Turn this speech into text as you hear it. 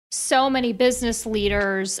So many business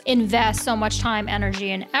leaders invest so much time,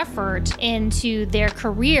 energy, and effort into their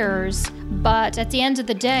careers, but at the end of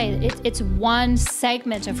the day, it's one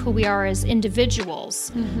segment of who we are as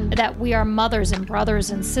individuals, that we are mothers and brothers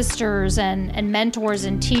and sisters and mentors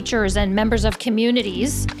and teachers and members of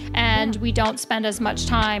communities, and we don't spend as much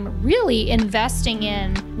time really investing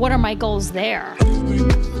in what are my goals there.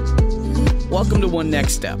 Welcome to One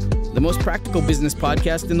Next Step, the most practical business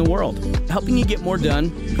podcast in the world, helping you get more done,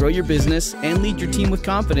 grow your business, and lead your team with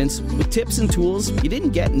confidence with tips and tools you didn't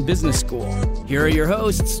get in business school. Here are your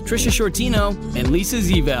hosts, Trisha Shortino and Lisa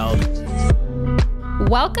Zeveld.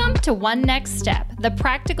 Welcome to One Next Step, the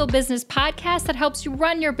practical business podcast that helps you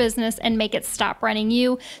run your business and make it stop running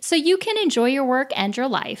you so you can enjoy your work and your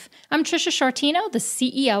life. I'm Trisha Shortino, the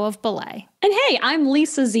CEO of Belay. And hey, I'm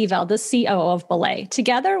Lisa Zeveld, the COO of Belay.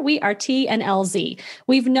 Together, we are T and LZ.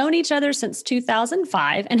 We've known each other since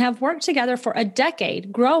 2005 and have worked together for a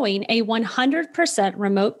decade, growing a 100%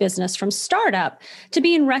 remote business from startup to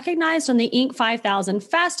being recognized on the Inc. 5000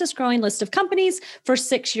 fastest growing list of companies for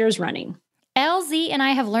 6 years running. LZ and I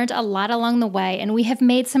have learned a lot along the way, and we have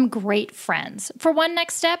made some great friends. For One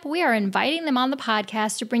Next Step, we are inviting them on the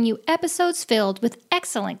podcast to bring you episodes filled with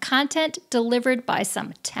excellent content delivered by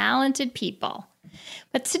some talented people.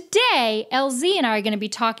 But today, LZ and I are going to be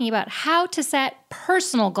talking about how to set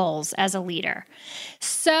personal goals as a leader.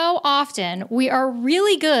 So often, we are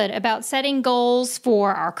really good about setting goals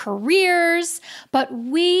for our careers, but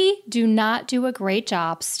we do not do a great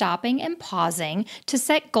job stopping and pausing to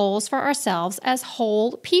set goals for ourselves as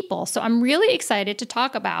whole people. So I'm really excited to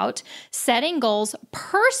talk about setting goals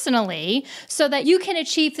personally so that you can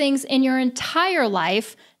achieve things in your entire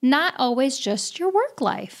life, not always just your work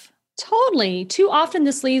life. Totally. Too often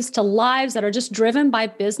this leads to lives that are just driven by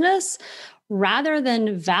business rather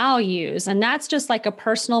than values. And that's just like a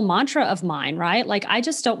personal mantra of mine, right? Like, I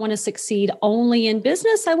just don't want to succeed only in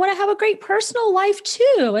business. I want to have a great personal life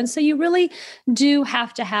too. And so you really do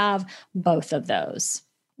have to have both of those.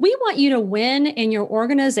 We want you to win in your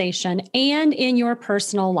organization and in your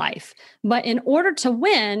personal life. But in order to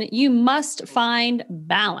win, you must find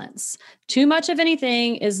balance. Too much of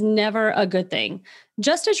anything is never a good thing.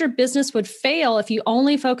 Just as your business would fail if you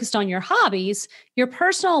only focused on your hobbies, your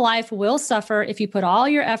personal life will suffer if you put all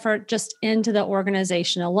your effort just into the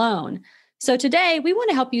organization alone. So today, we want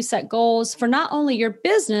to help you set goals for not only your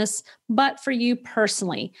business, but for you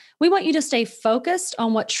personally. We want you to stay focused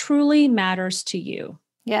on what truly matters to you.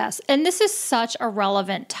 Yes, and this is such a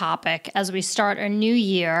relevant topic as we start a new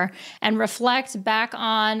year and reflect back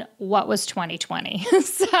on what was 2020.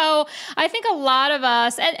 So I think a lot of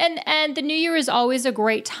us, and the new year is always a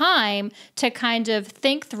great time to kind of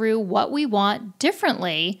think through what we want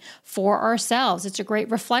differently for ourselves. It's a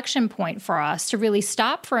great reflection point for us to really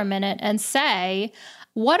stop for a minute and say,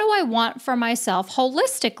 what do I want for myself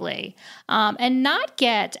holistically? And not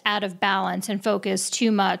get out of balance and focus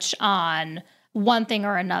too much on one thing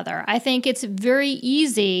or another. I think it's very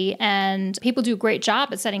easy, and people do a great job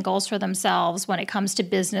at setting goals for themselves when it comes to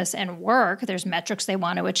business and work. There's metrics they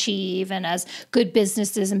want to achieve, and as good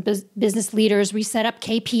businesses and business leaders, we set up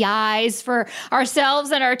KPIs for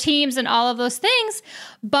ourselves and our teams and all of those things.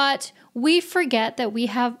 But we forget that we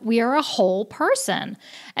are a whole person.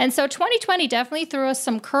 And so 2020 definitely threw us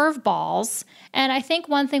some curveballs. And I think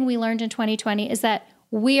one thing we learned in 2020 is that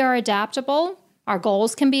we are adaptable. Our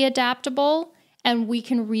goals can be adaptable. And we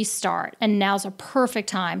can restart. And now's a perfect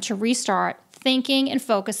time to restart thinking and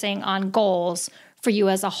focusing on goals for you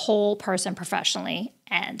as a whole person, professionally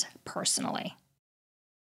and personally.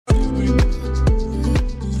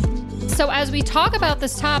 So as we talk about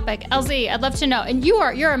this topic, LZ, I'd love to know, and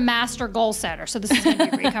you're a master goal setter, so this is going to be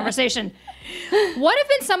a great conversation. What have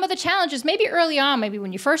been some of the challenges, maybe early on, maybe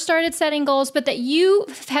when you first started setting goals, but that you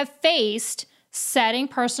have faced setting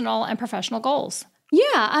personal and professional goals?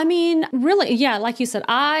 Yeah, I mean, really, yeah, like you said,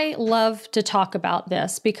 I love to talk about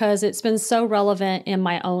this because it's been so relevant in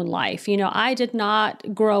my own life. You know, I did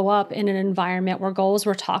not grow up in an environment where goals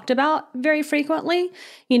were talked about very frequently.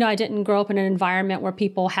 You know, I didn't grow up in an environment where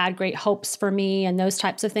people had great hopes for me and those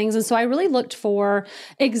types of things. And so I really looked for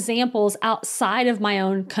examples outside of my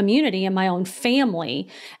own community and my own family.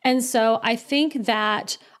 And so I think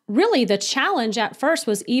that really the challenge at first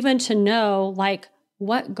was even to know, like,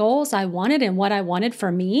 what goals I wanted and what I wanted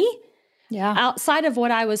for me. Yeah. Outside of what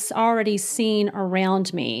I was already seeing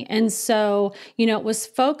around me. And so, you know, it was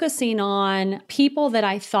focusing on people that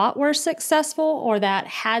I thought were successful or that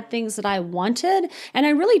had things that I wanted. And I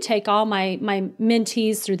really take all my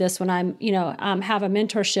mentees through this when I'm, have a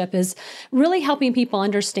mentorship, is really helping people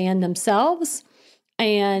understand themselves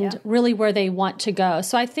and really where they want to go.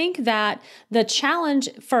 So I think that the challenge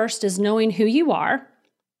first is knowing who you are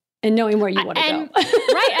and knowing where you want to go. Right.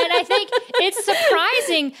 And I think it's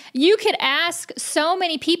surprising. You could ask so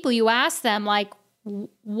many people, you ask them like,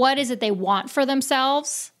 what is it they want for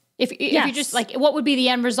themselves? If you just like, what would be the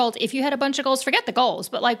end result? If you had a bunch of goals, forget the goals,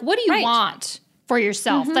 but like, what do you want for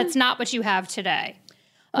yourself? That's not what you have today.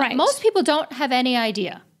 Most people don't have any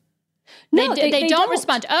idea. No, they don't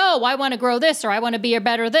respond. Oh, I want to grow this, or I want to be a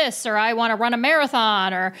better this, or I want to run a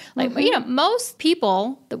marathon, or like, most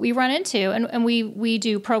people that we run into, and we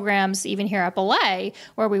do programs even here at Belay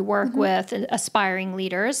where we work with aspiring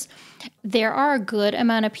leaders. There are a good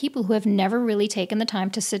amount of people who have never really taken the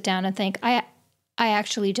time to sit down and think, I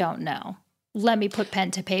actually don't know. Let me put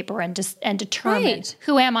pen to paper and determine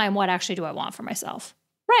who am I and what actually do I want for myself.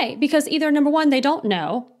 Right. Because either number one, they don't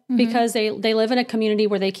know because they live in a community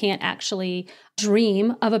where they can't actually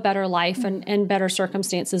dream of a better life and better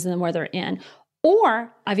circumstances than where they're in.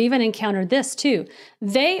 Or I've even encountered this too.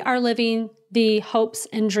 They are living the hopes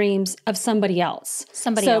and dreams of somebody else.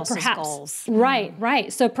 Somebody else's goals.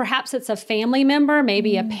 Right. So perhaps it's a family member,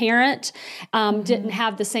 maybe a parent didn't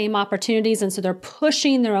have the same opportunities, and so they're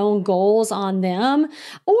pushing their own goals on them.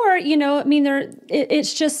 Or,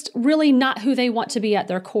 it's just really not who they want to be at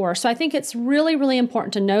their core. So I think it's really, really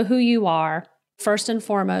important to know who you are first and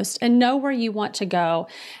foremost, and know where you want to go,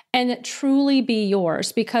 and it truly be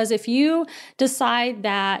yours. Because if you decide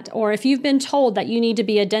that, or if you've been told that you need to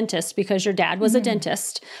be a dentist because your dad was a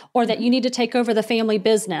dentist, or that you need to take over the family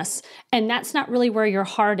business, and that's not really where your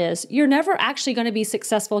heart is, you're never actually going to be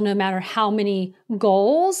successful no matter how many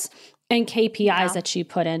goals and KPIs that you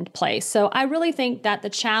put in place. So I really think that the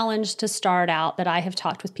challenge to start out that I have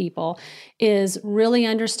talked with people is really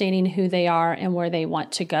understanding who they are and where they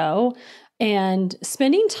want to go, and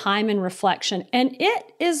spending time in reflection. And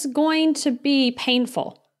it is going to be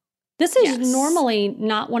painful. This is normally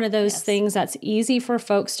not one of those things that's easy for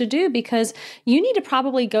folks to do, because you need to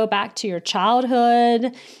probably go back to your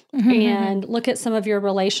childhood and look at some of your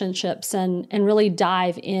relationships and really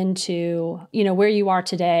dive into, where you are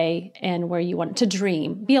today and where you want to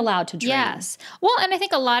dream, be allowed to dream. Yes. Well, and I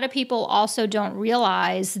think a lot of people also don't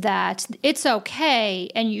realize that it's okay,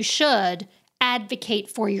 and you should advocate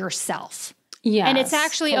for yourself. Yes, and it's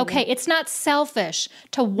actually okay. It's not selfish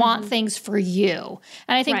to want things for you.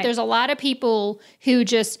 And I think there's a lot of people who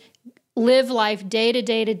just live life day to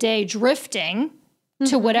day to day, drifting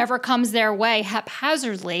to whatever comes their way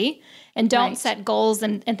haphazardly, and don't set goals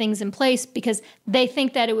and things in place because they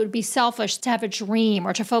think that it would be selfish to have a dream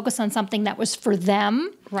or to focus on something that was for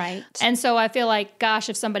them. Right. And so I feel like, gosh,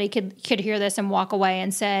 if somebody could hear this and walk away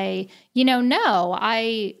and say, no,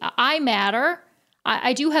 I matter.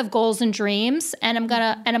 I do have goals and dreams, and I'm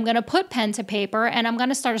gonna put pen to paper, and I'm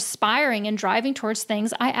gonna start aspiring and driving towards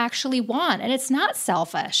things I actually want. And it's not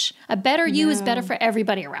selfish. A better you is better for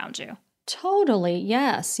everybody around you. Totally.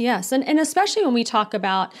 Yes. And especially when we talk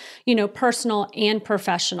about, personal and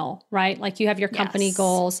professional, right? Like you have your company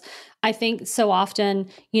goals. I think so often,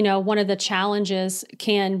 one of the challenges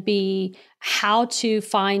can be how to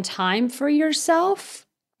find time for yourself.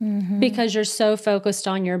 Because you're so focused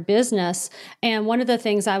on your business. And one of the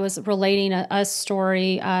things I was relating a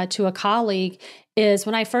story to a colleague is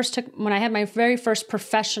when I had my very first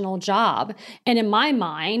professional job, and in my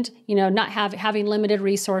mind, not having limited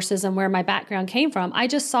resources and where my background came from, I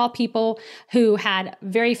just saw people who had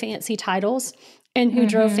very fancy titles and who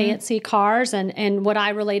drove fancy cars and what I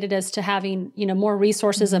related as to having, more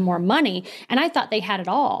resources and more money. And I thought they had it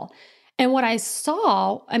all. And what I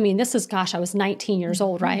saw, I was 19 years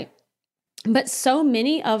old, right? But so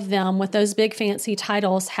many of them with those big fancy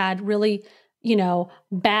titles had really,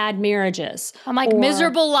 bad marriages. I'm like,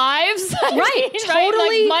 miserable lives. Right.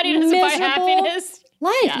 Totally like money doesn't buy happiness.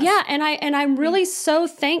 Life. Yes. Yeah. And I'm really so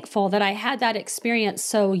thankful that I had that experience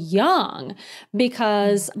so young,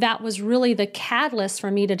 because that was really the catalyst for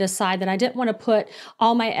me to decide that I didn't want to put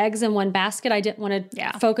all my eggs in one basket. I didn't want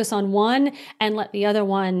to focus on one and let the other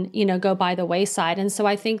one, go by the wayside. And so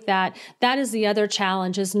I think that is the other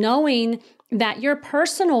challenge, is knowing that your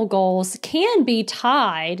personal goals can be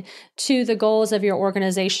tied to the goals of your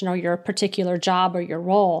organization or your particular job or your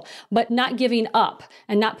role, but not giving up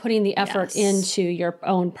and not putting the effort into your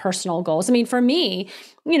own personal goals. For me,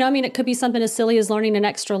 it could be something as silly as learning an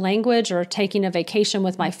extra language or taking a vacation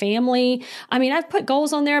with my family. I've put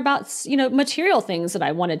goals on there about, material things that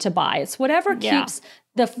I wanted to buy. It's whatever keeps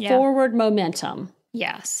the forward momentum.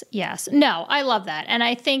 Yes, yes. No, I love that. And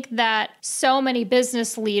I think that so many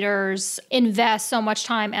business leaders invest so much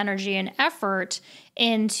time, energy, and effort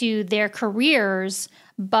into their careers.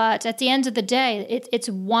 But at the end of the day, it's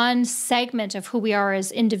one segment of who we are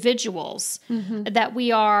as individuals, that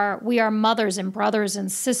we are mothers and brothers and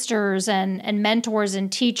sisters and mentors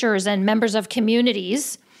and teachers and members of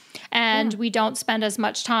communities. And we don't spend as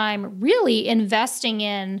much time really investing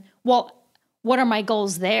in, well, what are my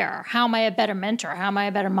goals there? How am I a better mentor? How am I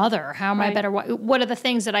a better mother? How am I a better, what are the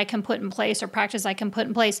things that I can put in place or practice I can put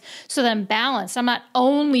in place so that I'm balanced? I'm not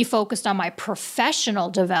only focused on my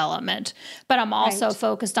professional development, but I'm also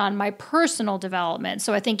focused on my personal development.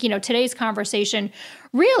 So I think, today's conversation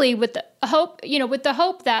really with the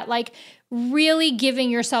hope that like really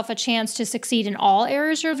giving yourself a chance to succeed in all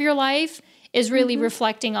areas of your life is really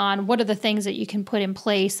reflecting on what are the things that you can put in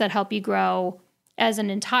place that help you grow as an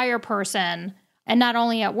entire person and not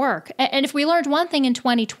only at work. And if we learned one thing in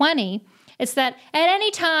 2020, it's that at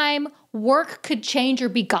any time work could change or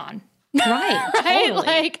be gone. Right. Right? Totally.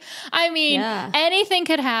 Like, anything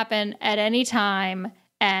could happen at any time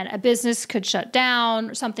and a business could shut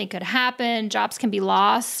down, something could happen, jobs can be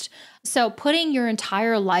lost. So putting your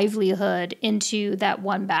entire livelihood into that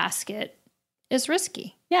one basket is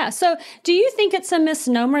risky. Yeah. So do you think it's a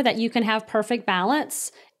misnomer that you can have perfect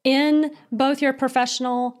balance in both your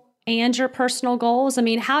professional and your personal goals? I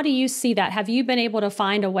mean, how do you see that? Have you been able to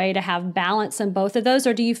find a way to have balance in both of those?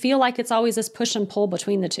 Or do you feel like it's always this push and pull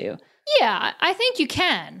between the two? Yeah, I think you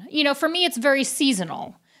can. For me, it's very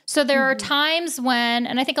seasonal. So there are times when,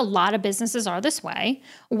 and I think a lot of businesses are this way,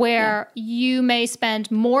 where you may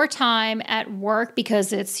spend more time at work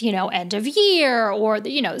because it's, end of year or,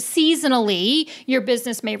 seasonally, your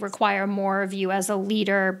business may require more of you as a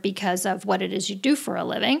leader because of what it is you do for a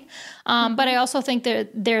living. But I also think that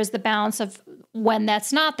there's the balance of when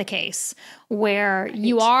that's not the case, where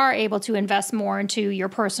you are able to invest more into your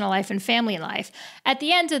personal life and family life. At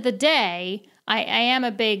the end of the day, I am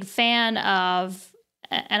a big fan of,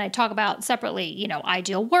 and I talk about separately,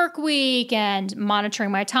 ideal work week and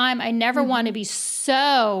monitoring my time. I never want to be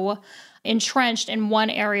so entrenched in one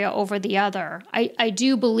area over the other. I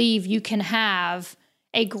do believe you can have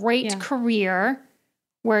a great career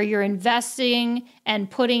where you're investing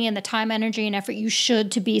and putting in the time, energy, and effort you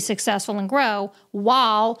should to be successful and grow,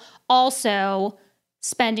 while also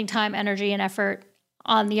spending time, energy, and effort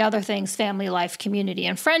on the other things, family life, community,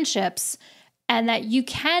 and friendships. And that you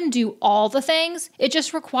can do all the things. It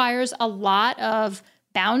just requires a lot of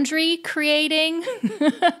boundary creating,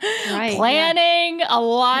 planning, a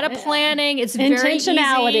lot of planning. It's very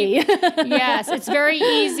intentionality. Yes, it's very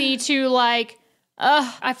easy to like,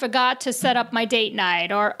 I forgot to set up my date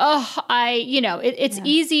night, or it's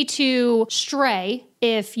easy to stray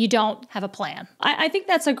if you don't have a plan. I think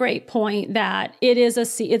that's a great point, that it is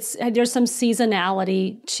there's some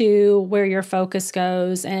seasonality to where your focus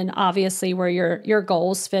goes and obviously where your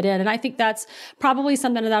goals fit in. And I think that's probably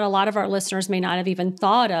something that a lot of our listeners may not have even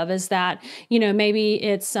thought of, is that, maybe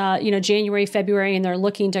it's, January, February, and they're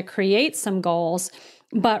looking to create some goals,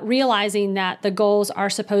 but realizing that the goals are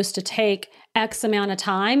supposed to take X amount of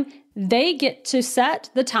time, they get to set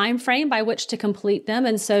the time frame by which to complete them.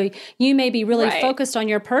 And so you may be really focused on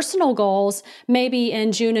your personal goals, maybe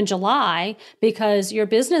in June and July, because your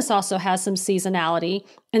business also has some seasonality.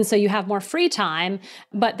 And so you have more free time,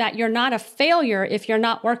 but that you're not a failure if you're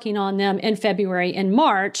not working on them in February and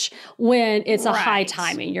March when it's a high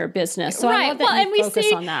time in your business. So I love that you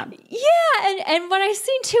focus on that. Yeah. And what I've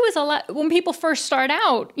seen too is a lot when people first start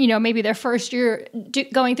out, maybe their first year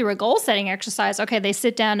going through a goal setting exercise. Okay, they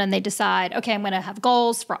sit down and they decide, okay, I'm going to have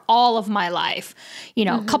goals for all of my life.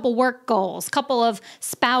 A couple work goals, a couple of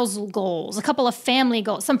spousal goals, a couple of family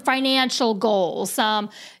goals, some financial goals, some,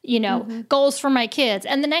 goals for my kids.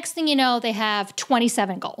 And the next thing you know, they have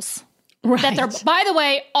 27 goals. Right. That they're, by the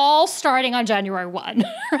way, all starting on January 1,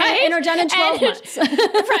 right? And are done in 12 months.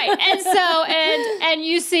 Right. And so, and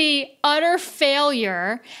you see utter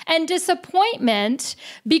failure and disappointment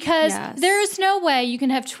because there's no way you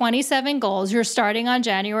can have 27 goals. You're starting on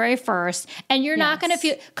January 1st and you're not going to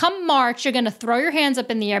feel, come March, you're going to throw your hands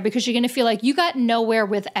up in the air because you're going to feel like you got nowhere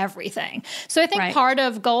with everything. So I think part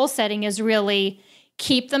of goal setting is really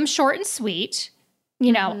keep them short and sweet.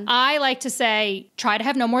 I like to say, try to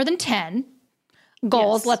have no more than 10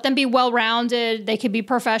 goals. Let them be well-rounded. They could be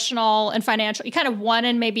professional and financial. You kind of one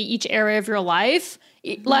in maybe each area of your life.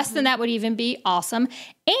 Less than that would even be awesome.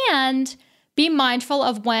 And be mindful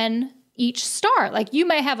of when each start. Like you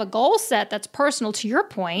may have a goal set that's personal to your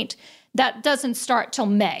point that doesn't start till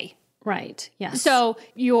May. Right. Yes. So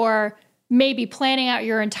your maybe planning out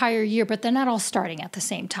your entire year, but they're not all starting at the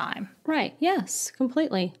same time. Right. Yes,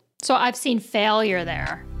 completely. So I've seen failure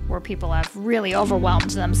there where people have really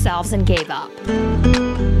overwhelmed themselves and gave up.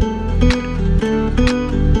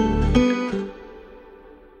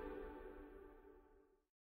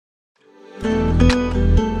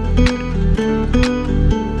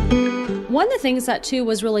 One of the things that too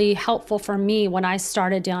was really helpful for me when I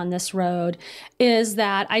started down this road is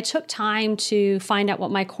that I took time to find out what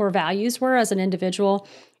my core values were as an individual.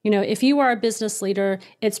 If you are a business leader,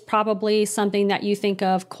 it's probably something that you think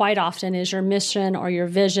of quite often is your mission or your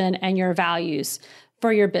vision and your values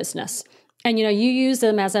for your business. And, you use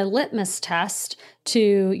them as a litmus test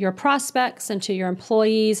to your prospects and to your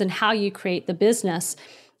employees and how you create the business.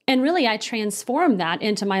 And really, I transformed that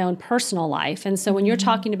into my own personal life. And so when you're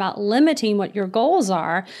talking about limiting what your goals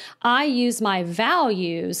are, I use my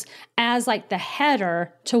values as like the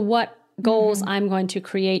header to what goals I'm going to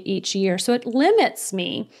create each year. So it limits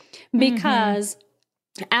me because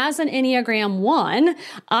as an Enneagram 1,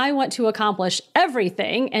 I want to accomplish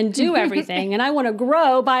everything and do everything. And I want to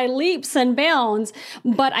grow by leaps and bounds,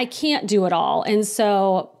 but I can't do it all. And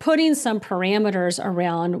so putting some parameters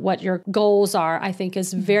around what your goals are, I think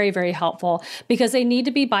is very, very helpful because they need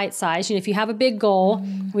to be bite-sized. If you have a big goal,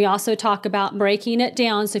 we also talk about breaking it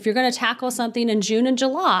down. So if you're going to tackle something in June and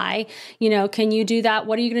July, can you do that?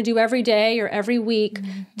 What are you going to do every day or every week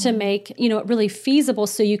to make, it really feasible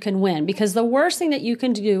so you can win? Because the worst thing that you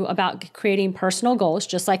can do about creating personal goals,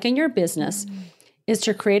 just like in your business, is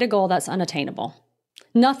to create a goal that's unattainable.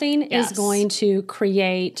 Nothing is going to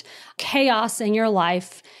create chaos in your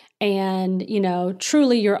life and,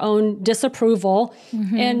 truly your own disapproval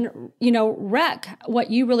and, wreck what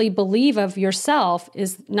you really believe of yourself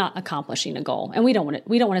is not accomplishing a goal. And we don't want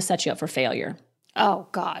to set you up for failure. Oh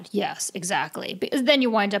God, yes, exactly. Because then you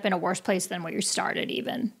wind up in a worse place than where you started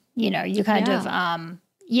even. You kind of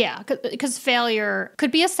because failure could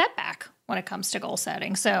be a setback when it comes to goal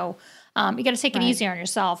setting. So you got to take it easy on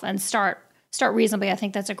yourself and start reasonably. I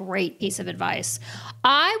think that's a great piece of advice.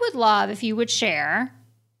 I would love if you would share,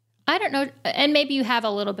 I don't know, and maybe you have a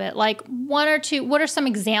little bit, like one or two, what are some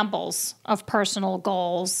examples of personal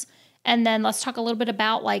goals? And then let's talk a little bit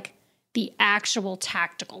about like the actual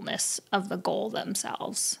tacticalness of the goal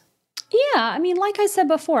themselves. Yeah, like I said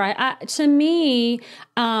before, to me,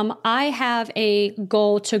 I have a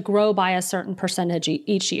goal to grow by a certain percentage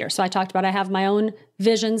each year. So I talked about I have my own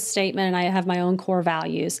vision statement and I have my own core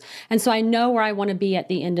values. And so I know where I want to be at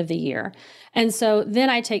the end of the year. And so then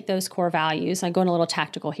I take those core values, I go in a little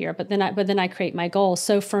tactical here, but then I create my goals.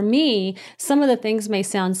 So for me, some of the things may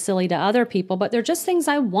sound silly to other people, but they're just things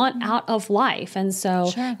I want out of life. And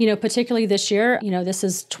so, particularly this year, this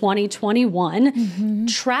is 2021,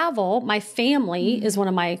 travel, my family is one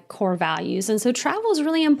of my core values. And so travel is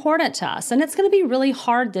really important to us. And it's going to be really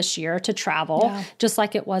hard this year to travel, just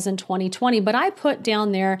like it was in 2020. But I put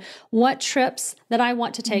down there what trips that I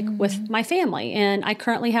want to take with my family. And I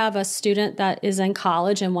currently have a student that is in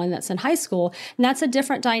college and one that's in high school. And that's a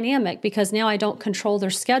different dynamic because now I don't control their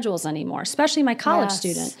schedules anymore, especially my college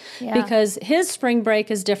student, because his spring break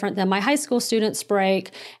is different than my high school student's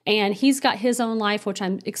break. And he's got his own life, which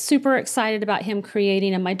I'm super excited about him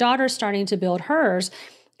creating. And my daughter's starting to build hers.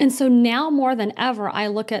 And so now more than ever, I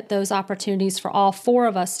look at those opportunities for all four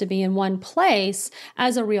of us to be in one place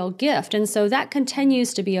as a real gift. And so that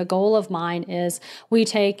continues to be a goal of mine is we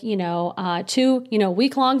take, 2,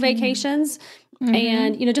 week-long vacations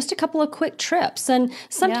and, just a couple of quick trips. And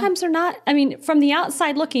sometimes they're not, from the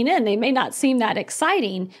outside looking in, they may not seem that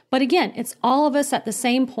exciting. But again, it's all of us at the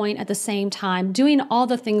same point, at the same time, doing all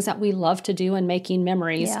the things that we love to do and making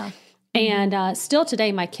memories. Yeah. And still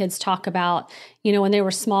today, my kids talk about, when they were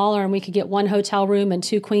smaller and we could get one hotel room and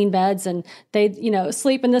 2 queen beds and they'd,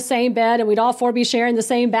 sleep in the same bed and we'd all 4 be sharing the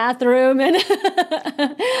same bathroom. And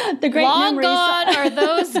the great long memories. Gone are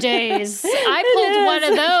those days. I pulled one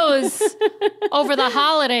of those over the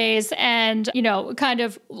holidays and, kind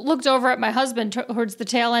of looked over at my husband towards the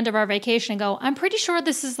tail end of our vacation and go, I'm pretty sure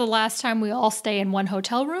this is the last time we all stay in one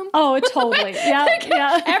hotel room. Oh, totally.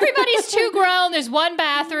 Yeah. Everybody's too grown. There's one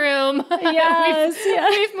bathroom. Yes.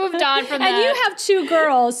 We've moved on from that. And you have 2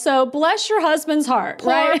 girls, so bless your husband's heart.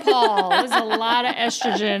 Poor right? Paul. There's a lot of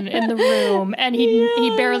estrogen in the room, and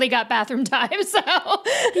he barely got bathroom time. So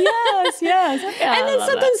yes. Yeah, and then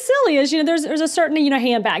something silly is there's a certain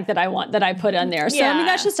handbag that I want that I put in there. So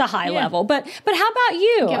that's just a high level. But how about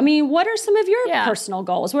you? Yeah. What are some of your personal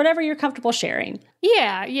goals? Whatever you're comfortable sharing.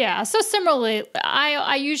 Yeah. So similarly,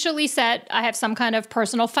 I usually I have some kind of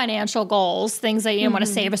personal financial goals, things that want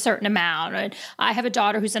to save a certain amount. And I have a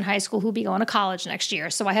daughter who's in high school who'll be going to college college next year.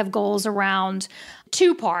 So I have goals around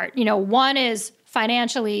two-part. One is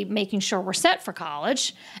financially making sure we're set for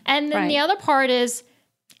college. And then the other part is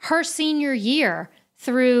her senior year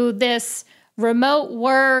through this remote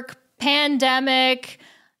work, pandemic,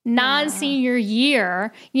 non-senior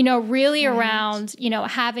year, really around,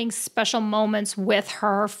 having special moments with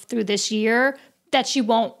her through this year that she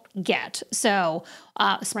won't get. So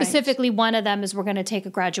specifically one of them is we're going to take a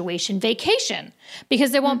graduation vacation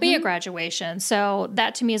because there won't be a graduation. So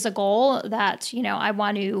that to me is a goal that, I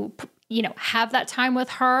want to have that time with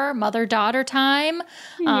her, mother-daughter time,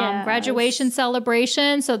 graduation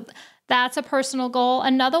celebration. So that's a personal goal.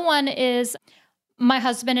 Another one is my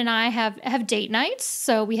husband and I have date nights.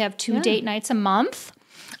 So we have 2 date nights a month.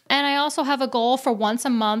 And I also have a goal for once a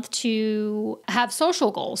month to have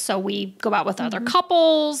social goals. So we go out with other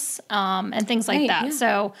couples and things like that. Yeah.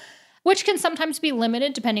 So, which can sometimes be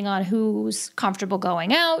limited depending on who's comfortable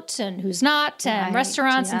going out and who's not, and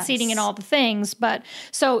restaurants and seating and all the things. But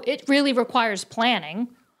so it really requires planning.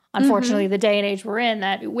 Unfortunately, the day and age we're in,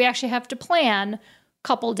 that we actually have to plan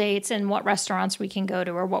couple dates and what restaurants we can go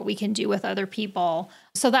to or what we can do with other people.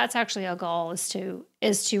 So that's actually a goal, is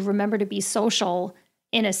to remember to be social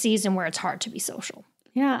in a season where it's hard to be social.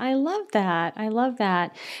 Yeah, I love that. I love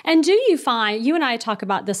that. And do you find, you and I talk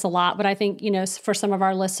about this a lot, but I think, for some of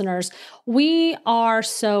our listeners, we are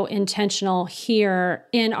so intentional here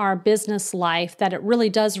in our business life that it really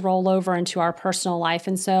does roll over into our personal life.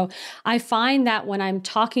 And so I find that when I'm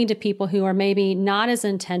talking to people who are maybe not as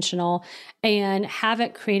intentional and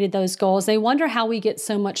haven't created those goals, they wonder how we get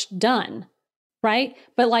so much done, right?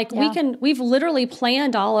 But we've literally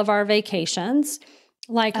planned all of our vacations.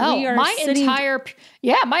 We are my entire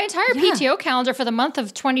PTO calendar for the month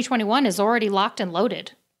of 2021 is already locked and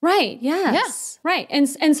loaded. Right. Yes. Yeah. Right.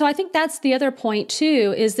 And so I think that's the other point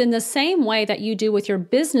too, is in the same way that you do with your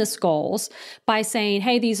business goals by saying,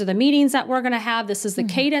 hey, these are the meetings that we're going to have. This is the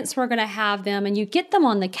cadence we're going to have them. And you get them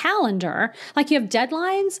on the calendar, like you have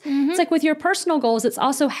deadlines. It's like with your personal goals, it's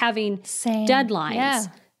also having deadlines. Yeah.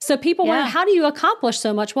 So people wonder, how do you accomplish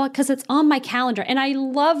so much? Well, because it's on my calendar. And I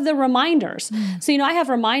love the reminders. So, I have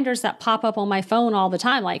reminders that pop up on my phone all the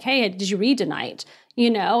time, like, hey, did you read tonight?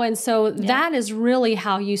 And so that is really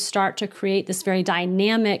how you start to create this very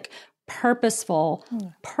dynamic, purposeful,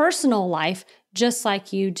 personal life, just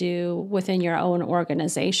like you do within your own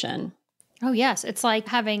organization. Oh, yes. It's like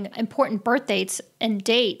having important birth dates and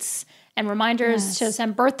dates and reminders to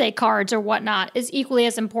send birthday cards or whatnot is equally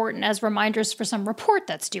as important as reminders for some report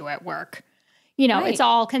that's due at work. It's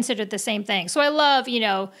all considered the same thing. So I love,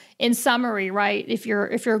 in summary, right, if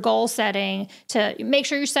you're goal setting, to make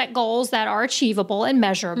sure you set goals that are achievable and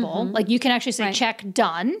measurable. Like you can actually say, check,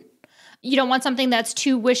 done. You don't want something that's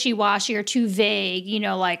too wishy-washy or too vague,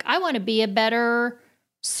 like I want to be a better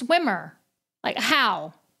swimmer. Like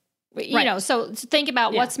how? So think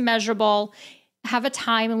about what's measurable. Have a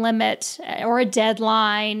time limit or a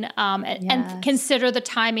deadline, and consider the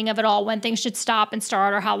timing of it all, when things should stop and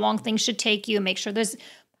start or how long things should take you. Make sure there's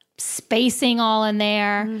spacing all in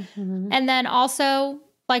there. And then also,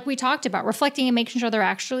 like we talked about, reflecting and making sure they're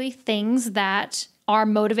actually things that are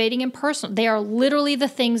motivating and personal. They are literally the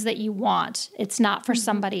things that you want. It's not for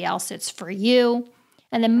somebody else. It's for you.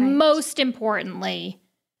 And then most importantly,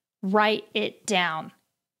 write it down.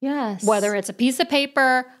 Yes. Whether it's a piece of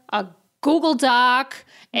paper, a Google Doc,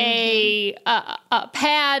 a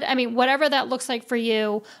pad, whatever that looks like for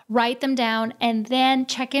you, write them down and then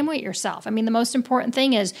check in with yourself. The most important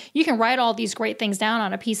thing is you can write all these great things down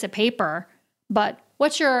on a piece of paper, but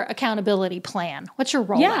what's your accountability plan? What's your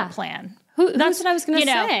rollout plan? That's what I was going to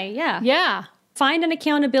say. Yeah. Find an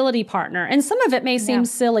accountability partner. And some of it may seem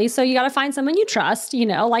silly, so you got to find someone you trust,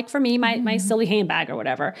 like for me, my silly handbag or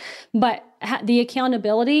whatever. But the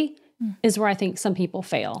accountability is where I think some people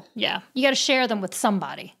fail. Yeah. You got to share them with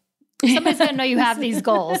somebody. Somebody's got to know you have these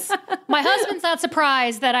goals. My husband's not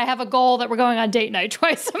surprised that I have a goal that we're going on date night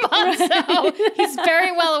twice a month. So he's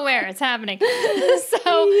very well aware it's happening.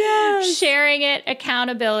 So sharing it,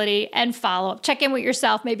 accountability, and follow-up. Check in with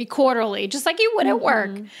yourself maybe quarterly, just like you would at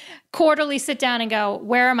work. Quarterly sit down and go,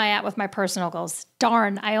 where am I at with my personal goals?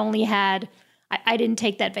 Darn, I didn't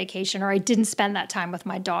take that vacation, or I didn't spend that time with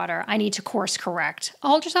my daughter. I need to course correct.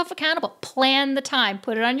 Hold yourself accountable. Plan the time.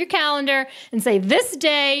 Put it on your calendar and say, this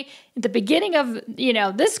day, at the beginning of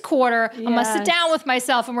this quarter, I'm going to sit down with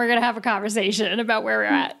myself and we're going to have a conversation about where we're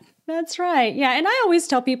at. That's right. Yeah. And I always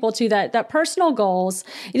tell people too that personal goals,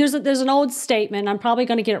 there's an old statement. I'm probably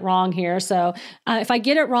going to get it wrong here. So if I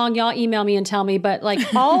get it wrong, y'all email me and tell me. But like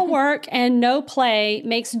all work and no play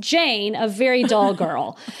makes Jane a very dull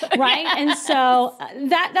girl. Right. Yes. And so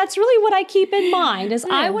that's really what I keep in mind is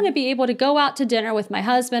I want to be able to go out to dinner with my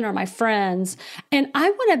husband or my friends. And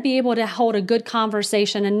I want to be able to hold a good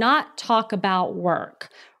conversation and not talk about work.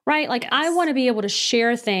 Right. Like I want to be able to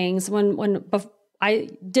share things when I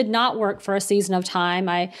did not work for a season of time.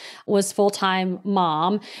 I was full-time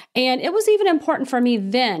mom. And it was even important for me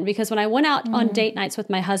then because when I went out on date nights with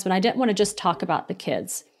my husband, I didn't want to just talk about the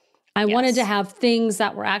kids. I wanted to have things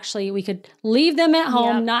that were actually, we could leave them at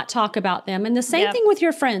home, not talk about them. And the same thing with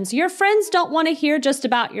your friends. Your friends don't want to hear just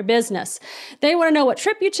about your business. They want to know what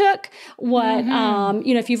trip you took, what,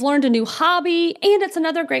 if you've learned a new hobby. And it's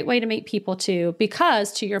another great way to meet people too,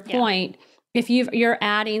 because to your point, if you're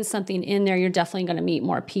adding something in there, you're definitely going to meet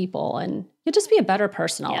more people and you'll just be a better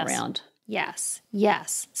person all around. Yes.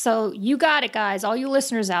 So you got it, guys. All you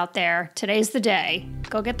listeners out there, today's the day.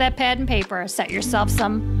 Go get that pad and paper. Set yourself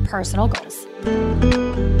some personal goals.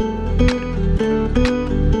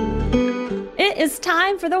 It is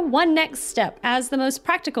time for the One Next Step. As the most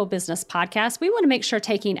practical business podcast, we want to make sure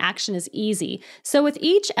taking action is easy. So with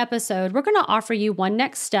each episode, we're going to offer you one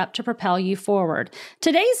next step to propel you forward.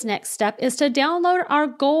 Today's next step is to download our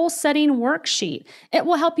goal-setting worksheet. It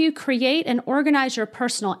will help you create and organize your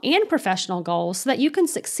personal and professional goals so that you can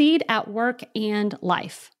succeed at work and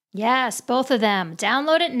life. Yes, both of them.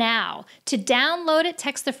 Download it now. To download it,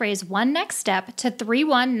 text the phrase One Next Step to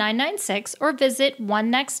 31996 or visit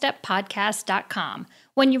onenextsteppodcast.com.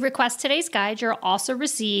 When you request today's guide, you'll also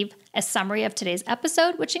receive a summary of today's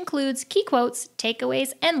episode, which includes key quotes,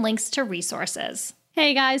 takeaways, and links to resources.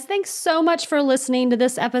 Hey guys, thanks so much for listening to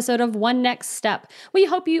this episode of One Next Step. We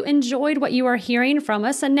hope you enjoyed what you are hearing from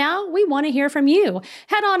us, and now we want to hear from you.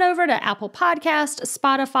 Head on over to Apple Podcasts,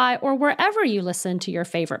 Spotify, or wherever you listen to your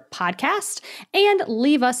favorite podcast, and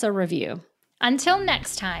leave us a review. Until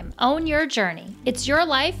next time, own your journey. It's your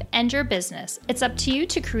life and your business. It's up to you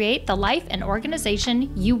to create the life and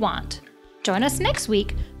organization you want. Join us next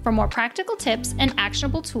week for more practical tips and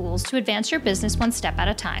actionable tools to advance your business one step at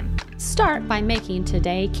a time. Start by making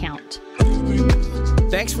today count.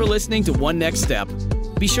 Thanks for listening to One Next Step.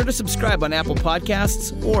 Be sure to subscribe on Apple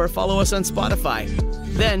Podcasts or follow us on Spotify.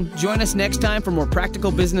 Then join us next time for more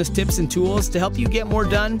practical business tips and tools to help you get more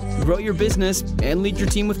done, grow your business, and lead your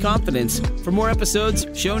team with confidence. For more episodes,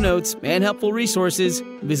 show notes, and helpful resources,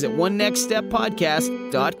 visit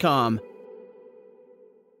onenextsteppodcast.com.